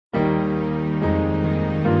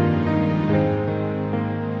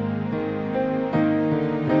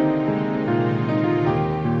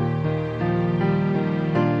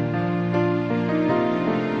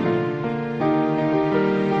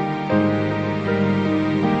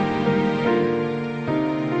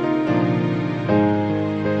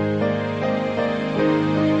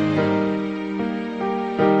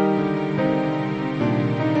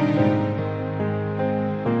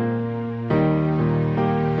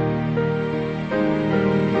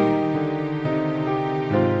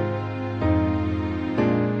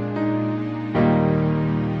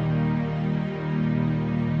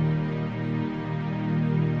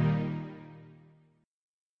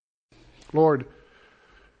Lord,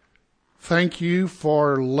 thank you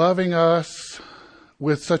for loving us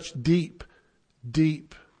with such deep,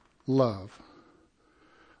 deep love.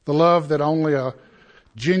 The love that only a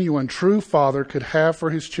genuine, true father could have for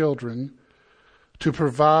his children, to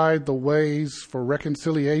provide the ways for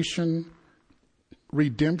reconciliation,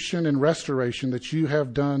 redemption, and restoration that you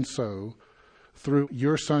have done so through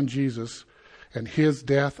your Son Jesus and his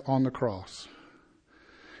death on the cross.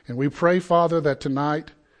 And we pray, Father, that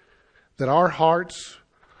tonight that our hearts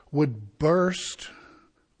would burst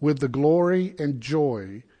with the glory and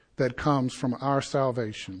joy that comes from our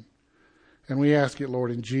salvation. And we ask it,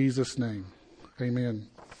 Lord, in Jesus' name. Amen.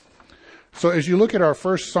 So as you look at our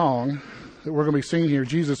first song that we're going to be singing here,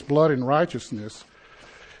 Jesus, Blood and Righteousness,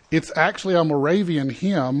 it's actually a Moravian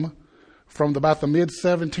hymn from about the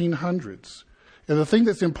mid-1700s. And the thing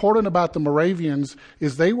that's important about the Moravians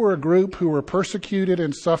is they were a group who were persecuted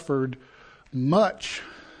and suffered much,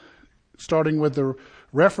 starting with the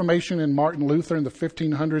Reformation and Martin Luther in the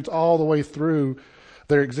 1500s all the way through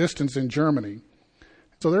their existence in Germany.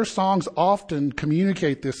 So their songs often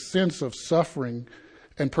communicate this sense of suffering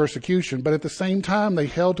and persecution, but at the same time they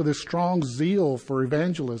held to this strong zeal for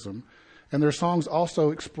evangelism. And their songs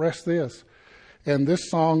also express this. And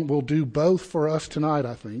this song will do both for us tonight,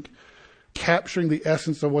 I think, capturing the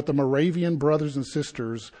essence of what the Moravian brothers and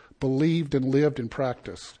sisters believed and lived and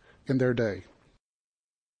practiced in their day.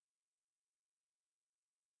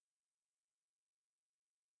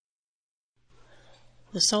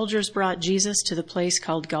 The soldiers brought Jesus to the place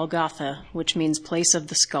called Golgotha, which means place of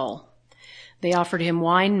the skull. They offered him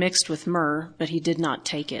wine mixed with myrrh, but he did not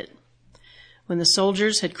take it. When the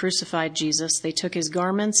soldiers had crucified Jesus, they took his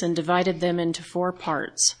garments and divided them into 4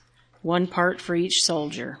 parts, 1 part for each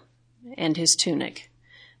soldier, and his tunic.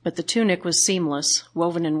 But the tunic was seamless,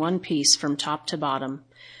 woven in one piece from top to bottom.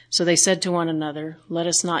 So they said to one another, "Let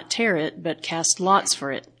us not tear it, but cast lots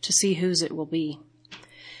for it, to see whose it will be."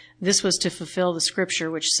 This was to fulfill the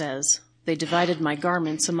scripture which says, "They divided my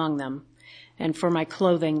garments among them, and for my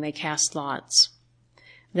clothing they cast lots."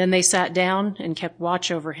 Then they sat down and kept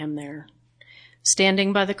watch over him there.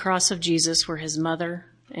 Standing by the cross of Jesus were his mother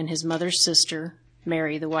and his mother's sister,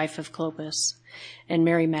 Mary, the wife of Clopas, and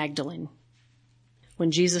Mary Magdalene.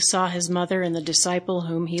 When Jesus saw his mother and the disciple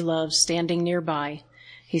whom he loved standing nearby,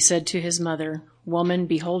 he said to his mother, "Woman,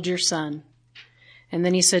 behold your son." And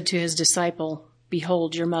then he said to his disciple,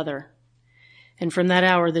 "Behold your mother." And from that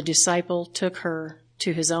hour the disciple took her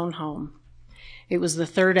to his own home. It was the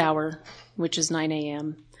 3rd hour, which is 9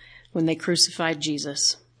 a.m., when they crucified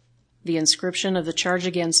Jesus. The inscription of the charge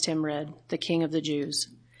against him read, "The King of the Jews."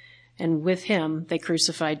 And with him they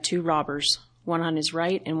crucified 2 robbers, one on his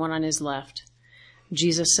right and one on his left.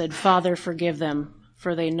 Jesus said, "Father, forgive them,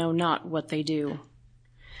 for they know not what they do."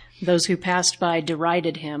 Those who passed by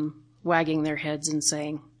derided him, wagging their heads and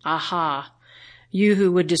saying, "Aha! You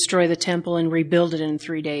who would destroy the temple and rebuild it in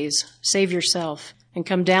 3 days, save yourself and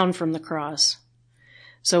come down from the cross."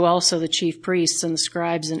 So also the chief priests and the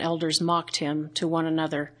scribes and elders mocked him to one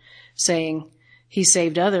another, saying, "He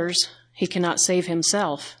saved others, he cannot save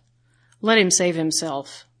himself. Let him save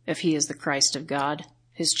himself, if he is the Christ of God,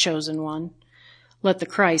 his chosen one. Let the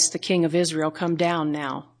Christ, the King of Israel, come down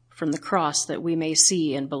now from the cross that we may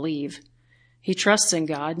see and believe. He trusts in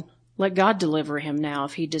God. Let God deliver him now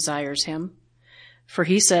if he desires him. For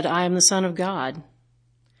he said, 'I am the Son of God.'"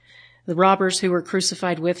 The robbers who were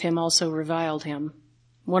crucified with him also reviled him.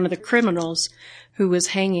 One of the criminals who was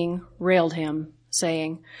hanging railed him,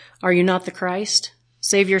 saying, "Are you not the Christ?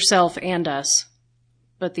 Save yourself and us."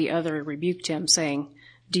 But the other rebuked him, saying,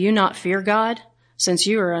 "Do you not fear God, since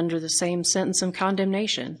you are under the same sentence of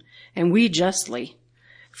condemnation, and we justly?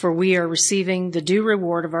 For we are receiving the due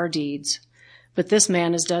reward of our deeds. But this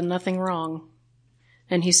man has done nothing wrong."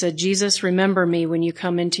 And he said, "Jesus, remember me when you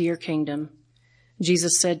come into your kingdom."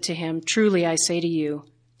 Jesus said to him, "Truly I say to you,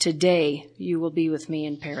 today you will be with me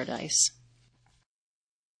in paradise."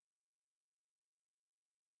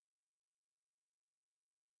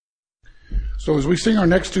 So as we sing our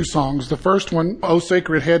next 2 songs, the first one, "O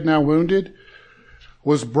Sacred Head Now Wounded,"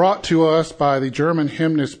 was brought to us by the German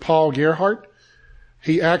hymnist Paul Gerhardt.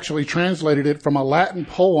 He actually translated it from a Latin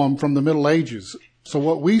poem from the Middle Ages. So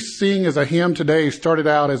what we sing as a hymn today started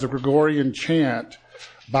out as a Gregorian chant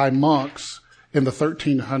by monks in the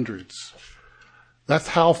 1300s. That's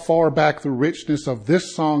how far back the richness of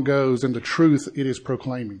this song goes and the truth it is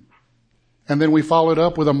proclaiming. And then we followed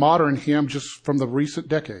up with a modern hymn just from the recent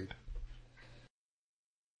decade.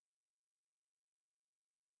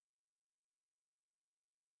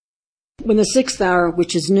 When the 6th hour,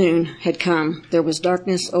 which is noon, had come, there was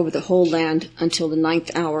darkness over the whole land until the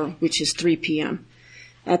 9th hour, which is 3 p.m.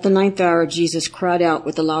 At the 9th hour, Jesus cried out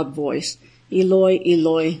with a loud voice, Eloi,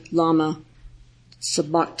 Eloi, lama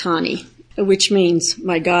sabachthani, which means,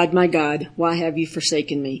 my God, why have you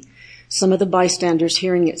forsaken me? Some of the bystanders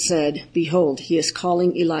hearing it said, Behold, he is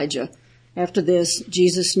calling Elijah. After this,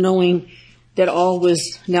 Jesus, knowing that all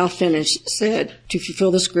was now finished, said, to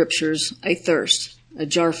fulfill the scriptures, I thirst. A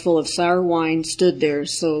jar full of sour wine stood there,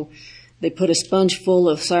 so they put a sponge full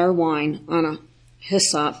of sour wine on a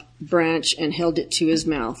hyssop branch and held it to his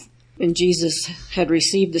mouth. When Jesus had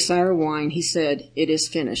received the sour wine, he said, It is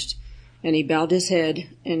finished. And he bowed his head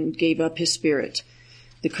and gave up his spirit.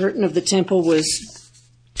 The curtain of the temple was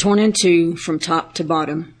torn in two from top to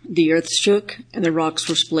bottom. The earth shook and the rocks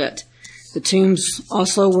were split. The tombs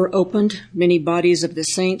also were opened. Many bodies of the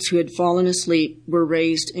saints who had fallen asleep were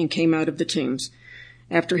raised and came out of the tombs.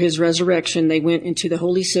 After his resurrection, they went into the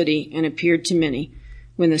holy city and appeared to many.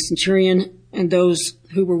 When the centurion and those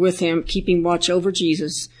who were with him, keeping watch over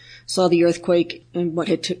Jesus, saw the earthquake and what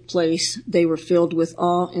had took place, they were filled with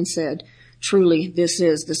awe and said, Truly, this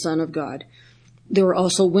is the Son of God. There were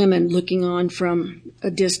also women looking on from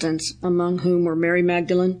a distance, among whom were Mary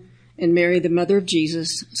Magdalene and Mary, the mother of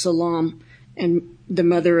Jesus, Salome, and the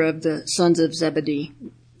mother of the sons of Zebedee,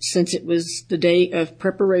 since it was the day of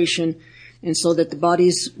preparation, and so that the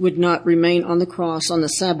bodies would not remain on the cross on the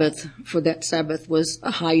Sabbath, for that Sabbath was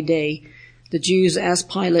a high day. The Jews asked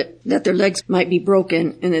Pilate that their legs might be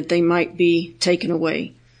broken and that they might be taken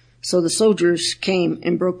away. So the soldiers came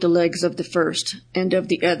and broke the legs of the first and of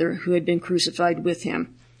the other who had been crucified with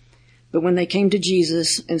him. But when they came to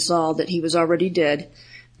Jesus and saw that he was already dead,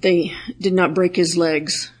 they did not break his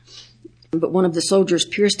legs. But one of the soldiers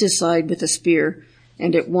pierced his side with a spear,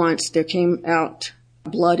 and at once there came out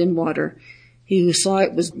blood and water. He who saw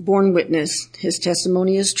it was borne witness. His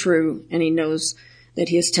testimony is true, and he knows that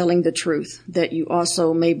he is telling the truth, that you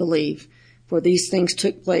also may believe. For these things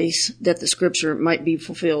took place that the scripture might be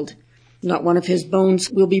fulfilled. Not one of his bones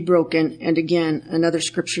will be broken. And again, another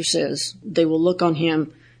scripture says, they will look on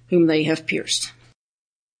him whom they have pierced.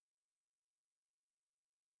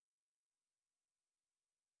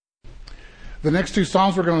 The next two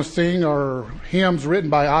songs we're going to sing are hymns written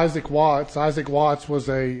by Isaac Watts. Isaac Watts was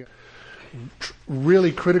a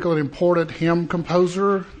really critical and important hymn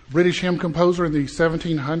composer, British hymn composer in the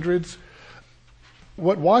 1700s.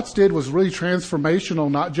 What Watts did was really transformational,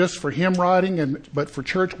 not just for hymn writing, but for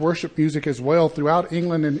church worship music as well throughout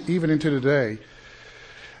England and even into today.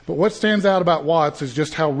 But what stands out about Watts is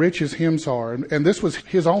just how rich his hymns are. And this was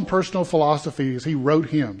his own personal philosophy as he wrote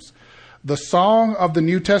hymns. The song of the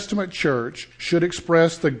New Testament church should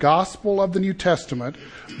express the gospel of the New Testament,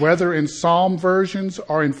 whether in psalm versions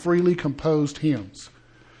or in freely composed hymns.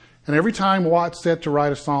 And every time Watts set to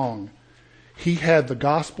write a song, he had the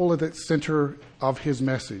gospel at the center of his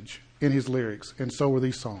message in his lyrics, and so were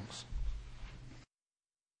these songs.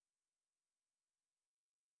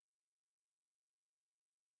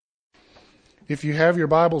 If you have your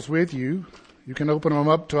Bibles with you, you can open them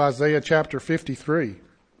up to Isaiah chapter 53.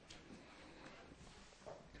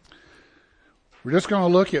 We're just going to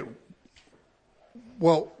look at,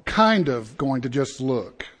 kind of going to just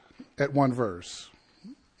look at one verse.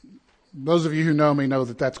 Those of you who know me know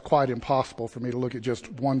that that's quite impossible for me to look at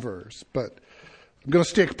just one verse, but I'm going to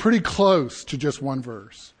stick pretty close to just one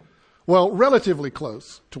verse. Well, relatively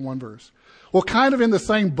close to one verse. Well, kind of in the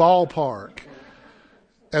same ballpark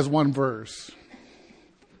as one verse.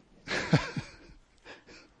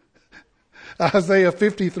 Isaiah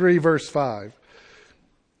 53 verse 5.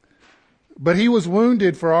 But he was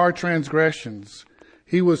wounded for our transgressions.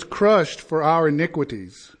 He was crushed for our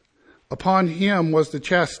iniquities. Upon him was the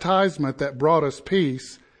chastisement that brought us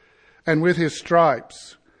peace, and with his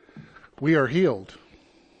stripes we are healed.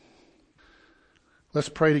 Let's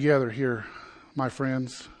pray together here, my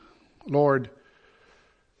friends. Lord,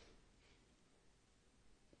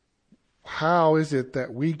 how is it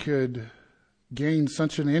that we could gain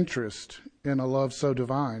such an interest in a love so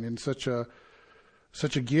divine, in such a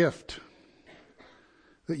gift,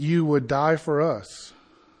 that you would die for us?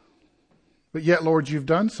 But yet, Lord, you've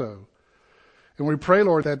done so. And we pray,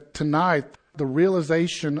 Lord, that tonight the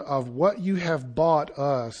realization of what you have bought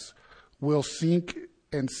us will sink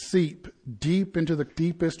and seep deep into the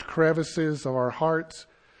deepest crevices of our hearts.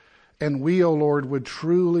 And we, O Lord, would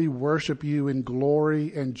truly worship you in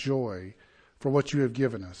glory and joy for what you have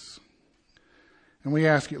given us. And we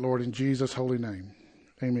ask it, Lord, in Jesus' holy name.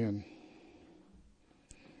 Amen.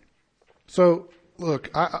 So, look,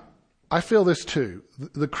 I feel this too.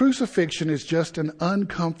 The crucifixion is just an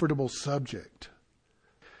uncomfortable subject.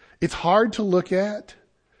 It's hard to look at.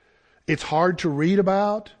 It's hard to read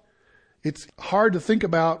about. It's hard to think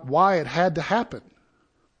about why it had to happen.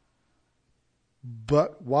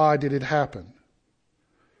 But why did it happen?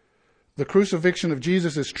 The crucifixion of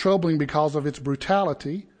Jesus is troubling because of its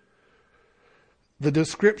brutality. The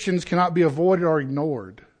descriptions cannot be avoided or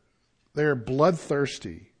ignored. They are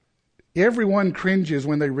bloodthirsty. Everyone cringes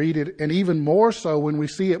when they read it, and even more so when we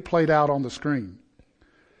see it played out on the screen.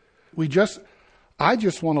 I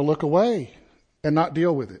just want to look away and not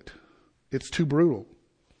deal with it. It's too brutal.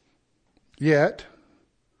 Yet,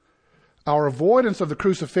 our avoidance of the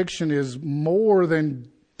crucifixion is more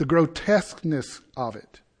than the grotesqueness of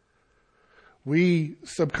it. We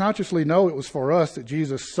subconsciously know it was for us that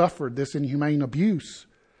Jesus suffered this inhumane abuse.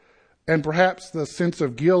 And perhaps the sense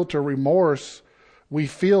of guilt or remorse we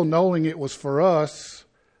feel knowing it was for us,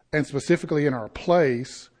 and specifically in our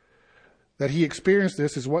place, that he experienced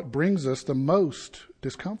this is what brings us the most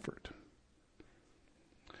discomfort.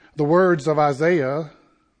 The words of Isaiah,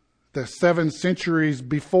 the 7 centuries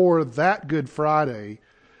before that Good Friday,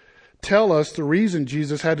 tell us the reason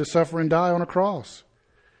Jesus had to suffer and die on a cross.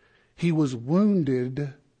 He was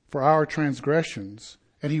wounded for our transgressions,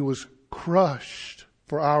 and he was crushed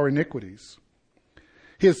for our iniquities.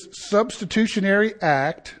 His substitutionary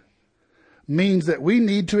act means that we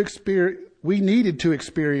needed to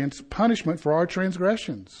experience punishment for our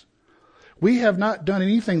transgressions. We have not done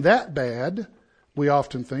anything that bad, we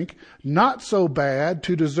often think, not so bad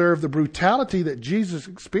to deserve the brutality that Jesus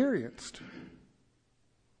experienced.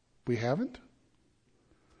 We haven't.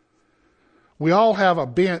 We all have a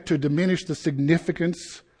bent to diminish the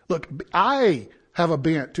significance. Look, I have a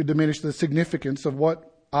bent to diminish the significance of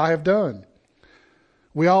what I have done.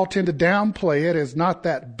 We all tend to downplay it as not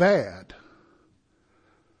that bad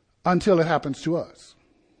until it happens to us.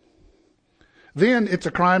 Then it's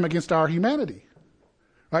a crime against our humanity,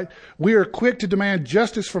 right? We are quick to demand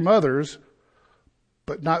justice from others,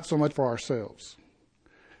 but not so much for ourselves.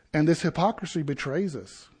 And this hypocrisy betrays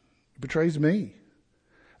us. It betrays me.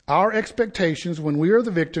 Our expectations when we are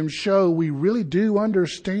the victims show we really do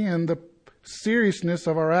understand the seriousness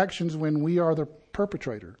of our actions when we are the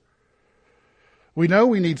perpetrator. We know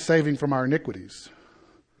we need saving from our iniquities.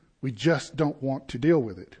 We just don't want to deal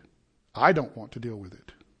with it. I don't want to deal with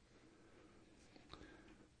it.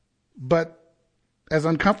 But as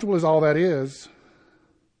uncomfortable as all that is,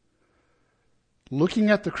 looking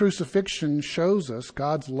at the crucifixion shows us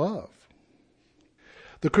God's love.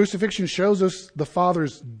 The crucifixion shows us the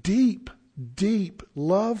Father's deep, deep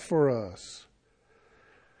love for us.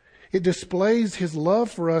 It displays his love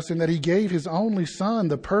for us in that he gave his only Son,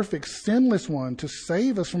 the perfect, sinless one, to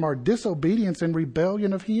save us from our disobedience and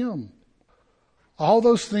rebellion of him. All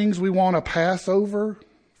those things we want to pass over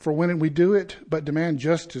for when we do it, but demand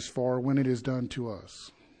justice for when it is done to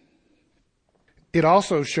us. It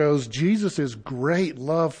also shows Jesus' great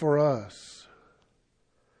love for us.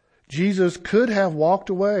 Jesus could have walked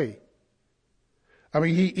away.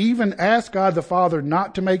 He even asked God the Father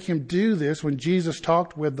not to make him do this when Jesus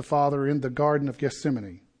talked with the Father in the Garden of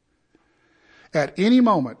Gethsemane. At any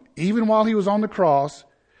moment, even while he was on the cross,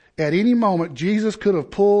 at any moment, Jesus could have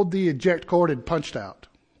pulled the eject cord and punched out.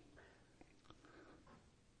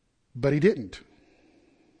 But he didn't.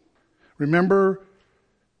 Remember,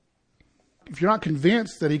 if you're not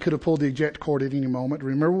convinced that he could have pulled the eject cord at any moment,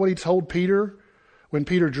 remember what he told Peter when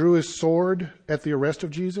Peter drew his sword at the arrest of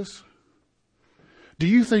Jesus? Do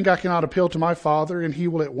you think I cannot appeal to my Father and he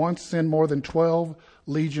will at once send more than 12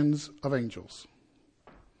 legions of angels?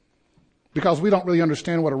 Because we don't really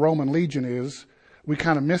understand what a Roman legion is, we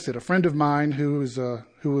kind of miss it. A friend of mine who was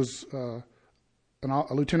a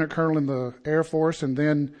lieutenant colonel in the Air Force and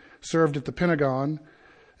then served at the Pentagon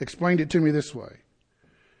explained it to me this way.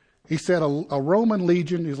 He said a Roman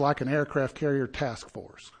legion is like an aircraft carrier task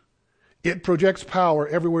force. It projects power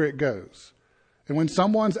everywhere it goes. And when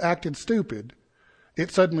someone's acted stupid, it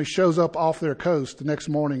suddenly shows up off their coast the next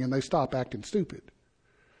morning and they stop acting stupid.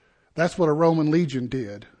 That's what a Roman legion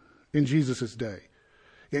did in Jesus' day.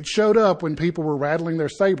 It showed up when people were rattling their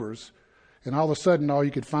sabers and all of a sudden all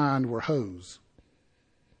you could find were hoes.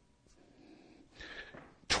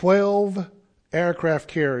 12 aircraft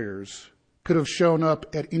carriers could have shown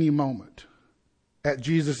up at any moment at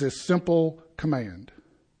Jesus' simple command.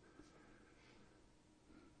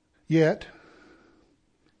 Yet,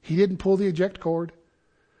 he didn't pull the eject cord.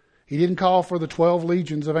 He didn't call for the 12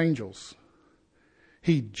 legions of angels.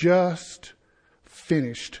 He just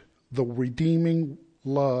finished the redeeming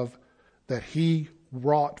love that he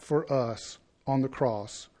wrought for us on the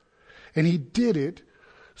cross. And he did it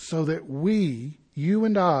so that we, you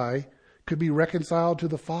and I, could be reconciled to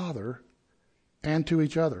the Father and to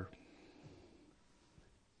each other.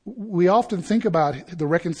 We often think about the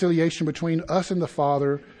reconciliation between us and the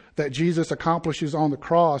Father that Jesus accomplishes on the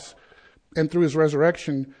cross and through his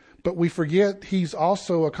resurrection, but we forget he's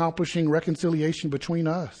also accomplishing reconciliation between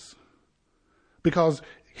us. Because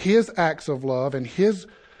his acts of love and his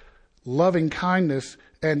loving kindness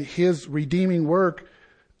and his redeeming work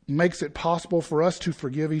makes it possible for us to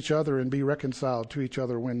forgive each other and be reconciled to each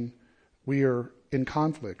other when we are in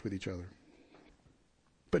conflict with each other.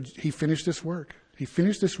 But he finished this work. He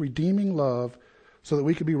finished this redeeming love so that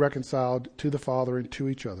we could be reconciled to the Father and to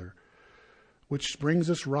each other. Which brings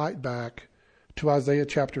us right back to Isaiah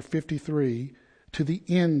chapter 53, to the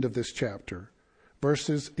end of this chapter,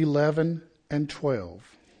 verses 11 and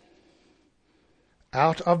 12.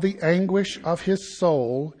 Out of the anguish of his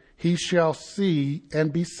soul he shall see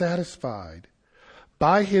and be satisfied.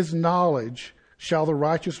 By his knowledge shall the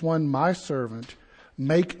righteous one, my servant,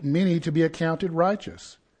 make many to be accounted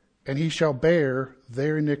righteous, and he shall bear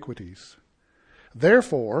their iniquities.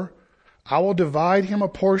 Therefore, I will divide him a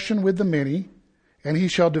portion with the many, and he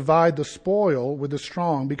shall divide the spoil with the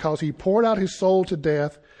strong, because he poured out his soul to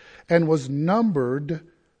death and was numbered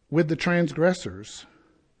with the transgressors.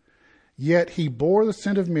 Yet he bore the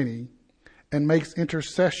sin of many and makes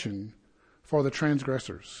intercession for the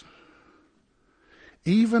transgressors.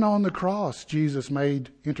 Even on the cross, Jesus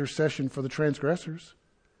made intercession for the transgressors.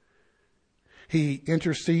 He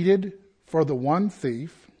interceded for the one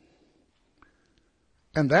thief,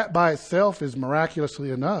 and that by itself is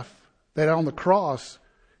miraculously enough, that on the cross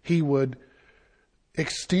he would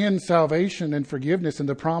extend salvation and forgiveness and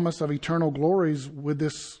the promise of eternal glories with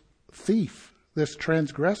this thief, this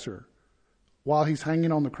transgressor, while he's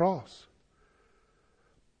hanging on the cross.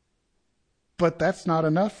 But that's not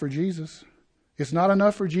enough for Jesus. It's not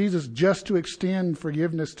enough for Jesus just to extend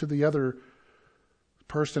forgiveness to the other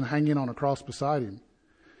person hanging on a cross beside him.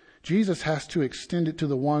 Jesus has to extend it to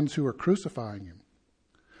the ones who are crucifying him.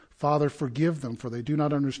 Father, forgive them, for they do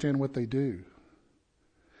not understand what they do.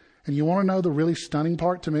 And you want to know the really stunning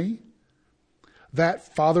part to me?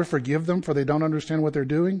 That Father, forgive them, for they don't understand what they're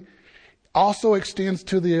doing, also extends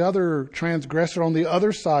to the other transgressor on the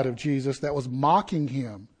other side of Jesus that was mocking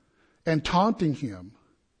him and taunting him.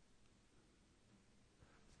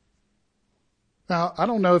 Now, I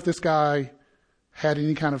don't know if this guy had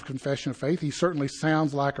any kind of confession of faith. He certainly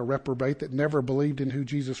sounds like a reprobate that never believed in who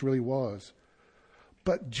Jesus really was.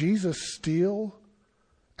 But Jesus still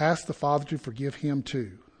asked the Father to forgive him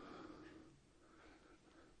too.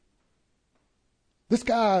 This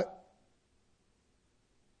guy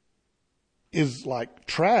is like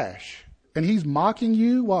trash, and he's mocking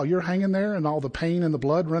you while you're hanging there and all the pain and the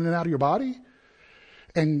blood running out of your body.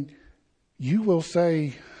 And you will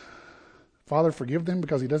say, Father, forgive them,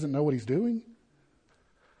 because he doesn't know what he's doing?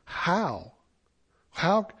 How?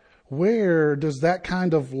 Where does that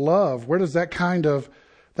kind of love, where does that kind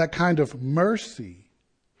of mercy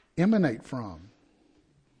emanate from?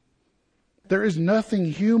 There is nothing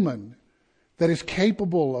human that is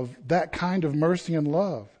capable of that kind of mercy and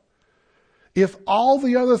love. If all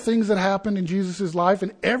the other things that happened in Jesus' life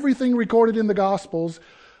and everything recorded in the Gospels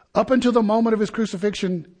up until the moment of his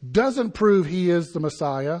crucifixion doesn't prove he is the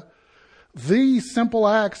Messiah, these simple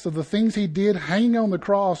acts of the things he did hanging on the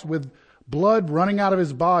cross with blood running out of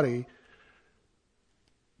his body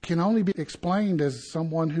can only be explained as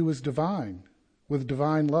someone who is divine, with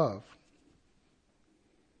divine love.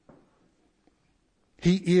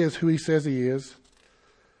 He is who he says he is,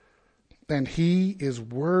 and he is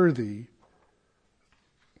worthy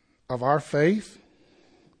of our faith,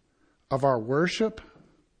 of our worship,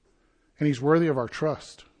 and he's worthy of our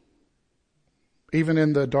trust. Even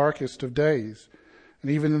in the darkest of days, and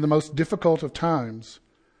even in the most difficult of times,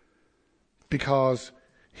 because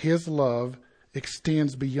his love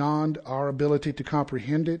extends beyond our ability to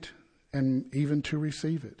comprehend it and even to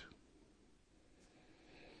receive it.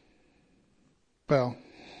 Well,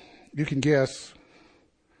 you can guess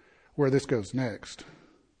where this goes next.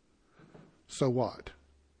 So what?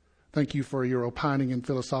 Thank you for your opining and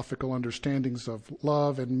philosophical understandings of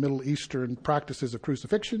love and Middle Eastern practices of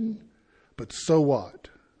crucifixion. But so what?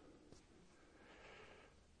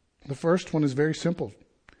 The first one is very simple.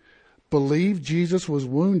 Believe Jesus was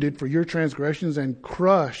wounded for your transgressions and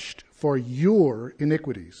crushed for your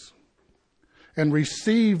iniquities. And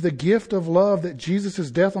receive the gift of love that Jesus'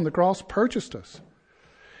 death on the cross purchased us.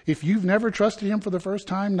 If you've never trusted him for the first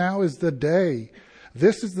time, now is the day.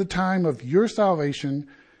 This is the time of your salvation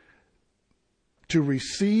to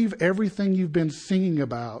receive everything you've been singing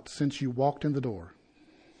about since you walked in the door.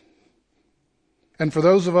 And for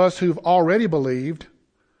those of us who've already believed,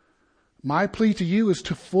 my plea to you is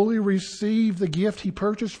to fully receive the gift he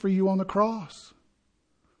purchased for you on the cross.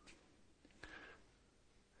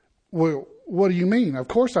 Well, what do you mean? Of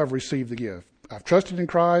course I've received the gift. I've trusted in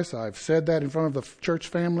Christ. I've said that in front of the church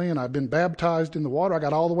family, and I've been baptized in the water. I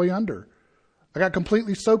got all the way under. I got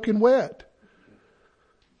completely soaking wet.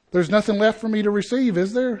 There's nothing left for me to receive,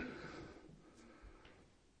 is there?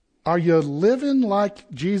 Are you living like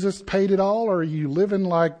Jesus paid it all, or are you living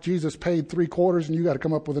like Jesus paid 3/4 and you got to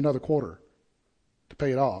come up with another quarter to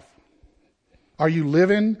pay it off? Are you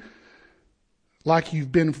living like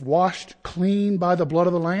you've been washed clean by the blood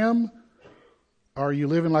of the Lamb? Or are you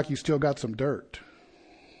living like you still got some dirt?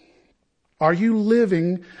 Are you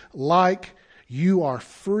living like you are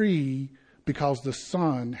free because the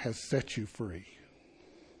Son has set you free?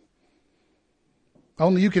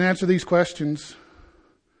 Only you can answer these questions.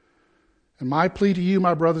 And my plea to you,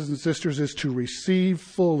 my brothers and sisters, is to receive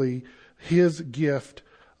fully His gift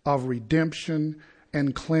of redemption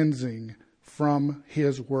and cleansing from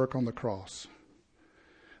His work on the cross.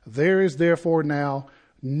 There is therefore now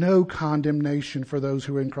no condemnation for those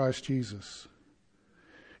who are in Christ Jesus.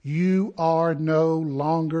 You are no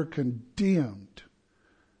longer condemned,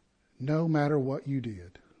 no matter what you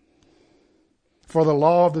did. For the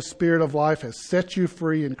law of the Spirit of life has set you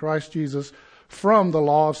free in Christ Jesus from the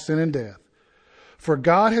law of sin and death. For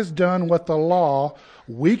God has done what the law,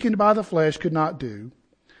 weakened by the flesh, could not do.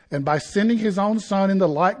 And by sending His own Son in the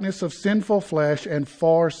likeness of sinful flesh and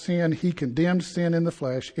for sin, He condemned sin in the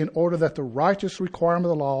flesh in order that the righteous requirement of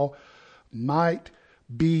the law might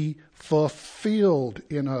be fulfilled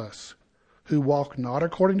in us who walk not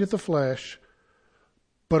according to the flesh,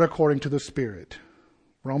 but according to the Spirit.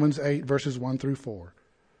 Romans 8, verses 1 through 4.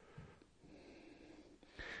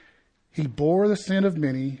 He bore the sin of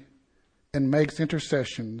many and makes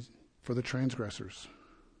intercession for the transgressors.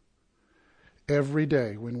 Every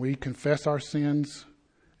day when we confess our sins,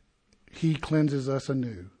 He cleanses us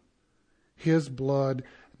anew. His blood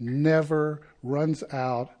never runs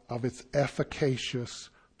out of its efficacious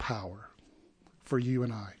power for you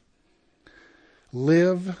and I.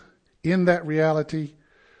 Live in that reality.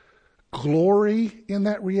 Glory in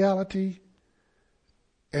that reality.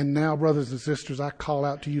 And now, brothers and sisters, I call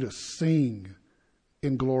out to you to sing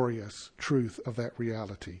in glorious truth of that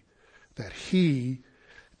reality, that He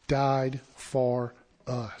died for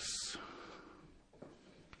us.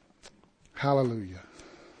 Hallelujah.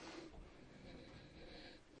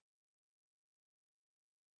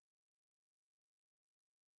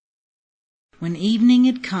 When evening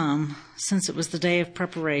had come, since it was the day of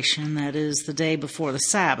preparation, that is, the day before the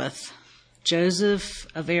Sabbath, Joseph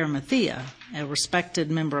of Arimathea, a respected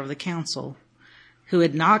member of the council, who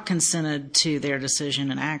had not consented to their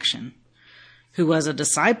decision and action, who was a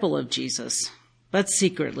disciple of Jesus, but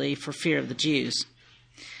secretly for fear of the Jews,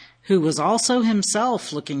 who was also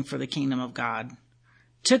himself looking for the kingdom of God,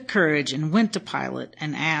 took courage and went to Pilate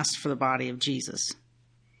and asked for the body of Jesus.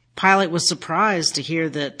 Pilate was surprised to hear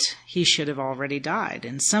that he should have already died,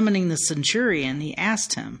 and summoning the centurion, he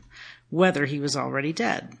asked him whether he was already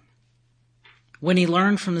dead. When he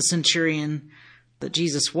learned from the centurion that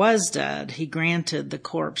Jesus was dead, he granted the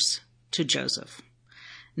corpse to Joseph.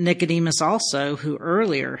 Nicodemus also, who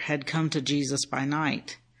earlier had come to Jesus by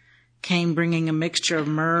night, came bringing a mixture of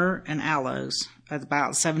myrrh and aloes, at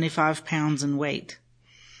about 75 pounds in weight.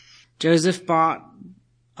 Joseph bought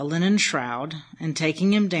a linen shroud, and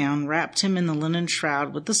taking him down, wrapped him in the linen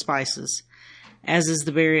shroud with the spices, as is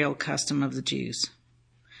the burial custom of the Jews.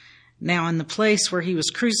 Now in the place where he was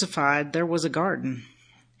crucified there was a garden,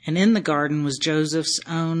 and in the garden was Joseph's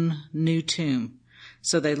own new tomb.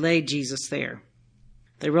 So they laid Jesus there.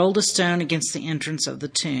 They rolled a stone against the entrance of the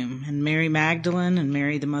tomb, and Mary Magdalene and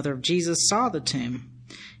Mary the mother of Jesus saw the tomb,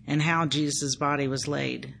 and how Jesus' body was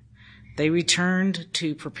laid. They returned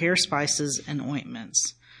to prepare spices and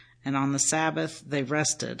ointments, and on the Sabbath they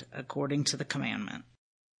rested according to the commandment.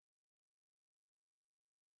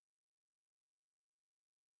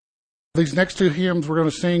 These next two hymns we're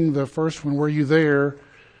going to sing, the first one, Were You There?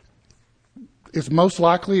 It's most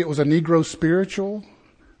likely it was a Negro spiritual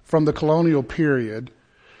from the colonial period.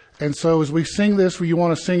 And so as we sing this, you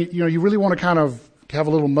want to sing, you really want to kind of have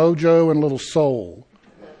a little mojo and a little soul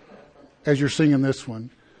as you're singing this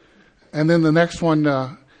one. And then the next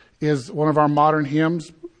one is one of our modern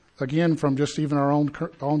hymns, again, from just even our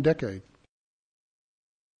own decade.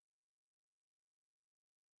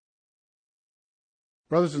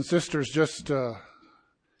 Brothers and sisters, just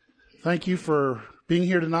thank you for being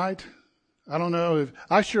here tonight. I don't know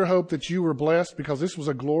I sure hope that you were blessed, because this was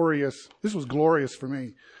glorious for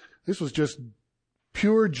me. This was just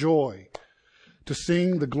pure joy to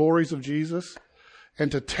sing the glories of Jesus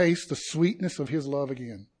and to taste the sweetness of His love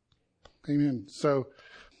again. Amen. So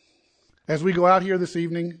as we go out here this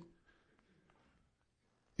evening,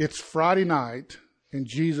 it's Friday night, and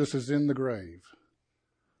Jesus is in the grave.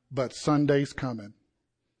 But Sunday's coming.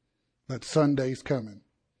 But Sunday's coming.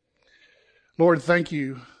 Lord, thank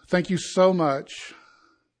you. Thank you so much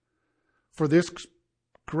for this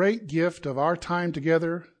great gift of our time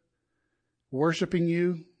together, worshiping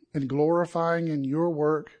you and glorifying in your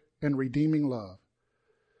work and redeeming love.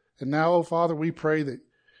 And now, oh Father, we pray that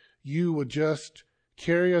you would just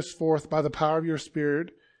carry us forth by the power of your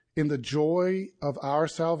Spirit in the joy of our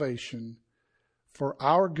salvation, for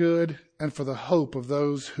our good and for the hope of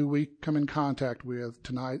those who we come in contact with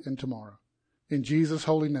tonight and tomorrow. In Jesus'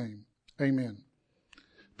 holy name, amen.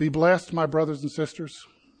 Be blessed, my brothers and sisters.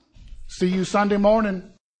 See you Sunday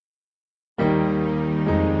morning.